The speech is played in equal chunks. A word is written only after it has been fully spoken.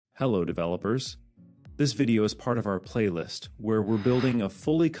Hello developers. This video is part of our playlist where we're building a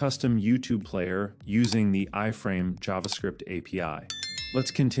fully custom YouTube player using the IFrame JavaScript API.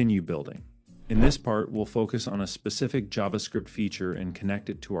 Let's continue building. In this part, we'll focus on a specific JavaScript feature and connect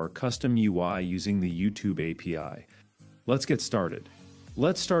it to our custom UI using the YouTube API. Let's get started.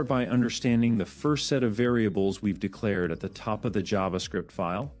 Let's start by understanding the first set of variables we've declared at the top of the JavaScript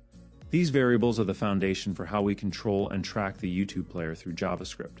file. These variables are the foundation for how we control and track the YouTube player through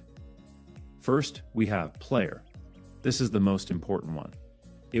JavaScript. First, we have player. This is the most important one.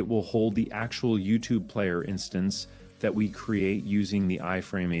 It will hold the actual YouTube player instance that we create using the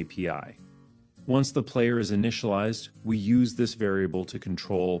IFrame API. Once the player is initialized, we use this variable to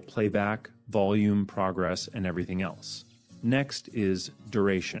control playback, volume, progress, and everything else. Next is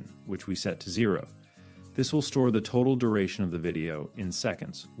duration, which we set to 0. This will store the total duration of the video in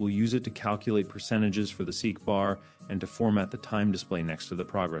seconds. We'll use it to calculate percentages for the seek bar and to format the time display next to the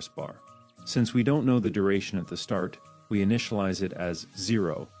progress bar. Since we don't know the duration at the start, we initialize it as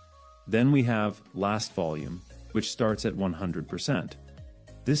 0. Then we have last volume, which starts at 100%.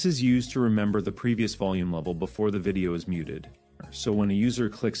 This is used to remember the previous volume level before the video is muted. So when a user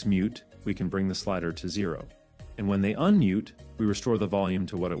clicks mute, we can bring the slider to 0. And when they unmute, we restore the volume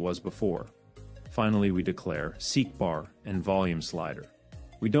to what it was before. Finally, we declare seek bar and volume slider.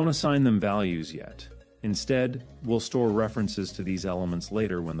 We don't assign them values yet. Instead, we'll store references to these elements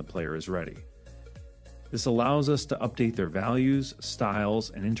later when the player is ready. This allows us to update their values,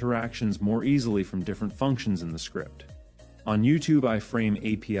 styles, and interactions more easily from different functions in the script. On YouTube IFrame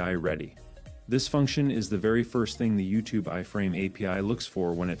API ready. This function is the very first thing the YouTube IFrame API looks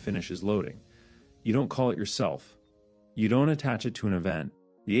for when it finishes loading. You don't call it yourself. You don't attach it to an event.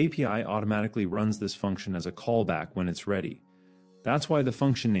 The API automatically runs this function as a callback when it's ready. That's why the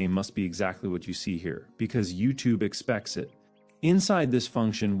function name must be exactly what you see here, because YouTube expects it. Inside this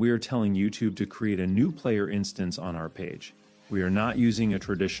function, we are telling YouTube to create a new player instance on our page. We are not using a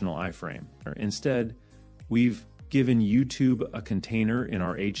traditional iframe. Instead, we've given YouTube a container in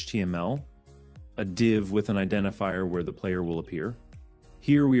our HTML, a div with an identifier where the player will appear.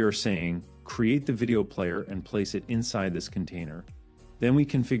 Here we are saying, create the video player and place it inside this container. Then we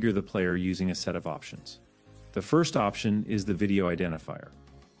configure the player using a set of options. The first option is the video identifier.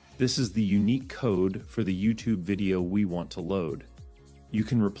 This is the unique code for the YouTube video we want to load. You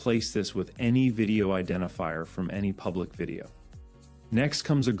can replace this with any video identifier from any public video. Next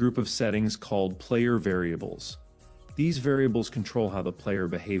comes a group of settings called player variables. These variables control how the player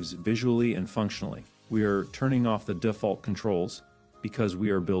behaves visually and functionally. We are turning off the default controls because we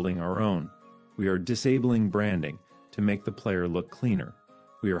are building our own. We are disabling branding to make the player look cleaner.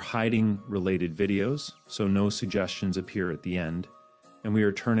 We are hiding related videos, so no suggestions appear at the end, and we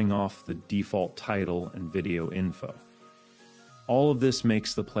are turning off the default title and video info. All of this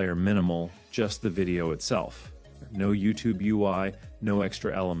makes the player minimal, just the video itself. No YouTube UI, no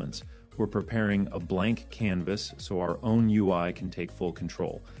extra elements. We're preparing a blank canvas so our own UI can take full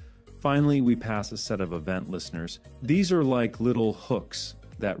control. Finally, we pass a set of event listeners. These are like little hooks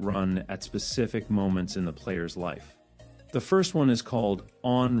that run at specific moments in the player's life. The first one is called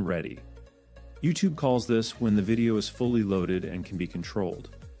onReady. YouTube calls this when the video is fully loaded and can be controlled.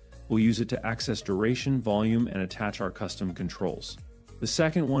 We'll use it to access duration, volume, and attach our custom controls. The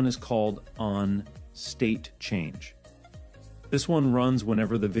second one is called onStateChange. This one runs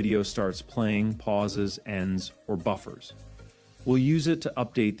whenever the video starts playing, pauses, ends, or buffers. We'll use it to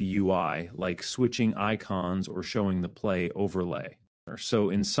update the UI, like switching icons or showing the play overlay. So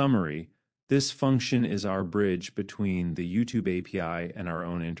in summary, this function is our bridge between the YouTube API and our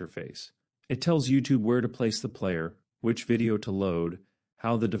own interface. It tells YouTube where to place the player, which video to load,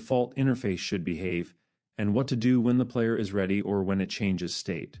 how the default interface should behave, and what to do when the player is ready or when it changes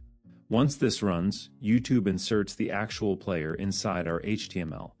state. Once this runs, YouTube inserts the actual player inside our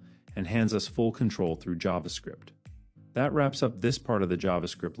HTML and hands us full control through JavaScript. That wraps up this part of the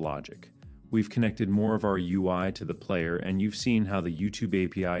JavaScript logic. We've connected more of our UI to the player, and you've seen how the YouTube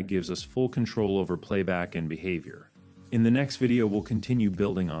API gives us full control over playback and behavior. In the next video, we'll continue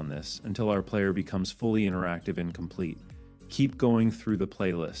building on this until our player becomes fully interactive and complete. Keep going through the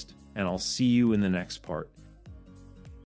playlist, and I'll see you in the next part.